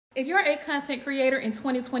If you're a content creator in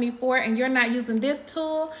 2024 and you're not using this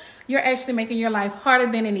tool, you're actually making your life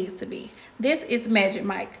harder than it needs to be. This is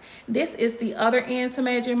Magicpopmic. This is the other end to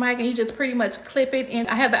Magicpopmic, and you just pretty much clip it in.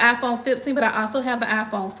 I have the iPhone 15, but I also have the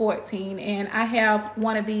iPhone 14, and I have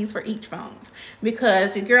one of these for each phone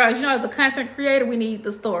because your girls, you know, as a content creator, we need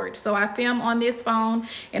the storage. So I film on this phone,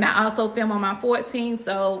 and I also film on my 14,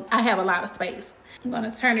 so I have a lot of space. I'm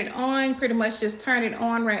gonna turn it on, pretty much just turn it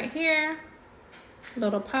on right here.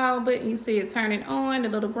 Little power button, you see it turning on, the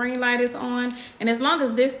little green light is on, and as long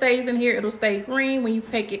as this stays in here, it'll stay green. When you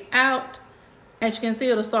take it out, as you can see,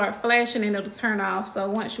 it'll start flashing and it'll turn off. So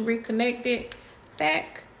once you reconnect it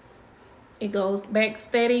back, it goes back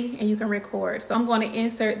steady and you can record. So I'm going to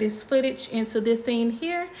insert this footage into this scene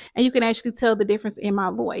here, and you can actually tell the difference in my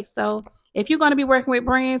voice. So if you're going to be working with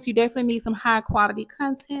brands, you definitely need some high quality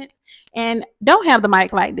content, and don't have the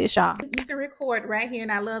mic like this, y'all. You can record right here,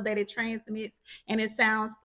 and I love that it transmits and it sounds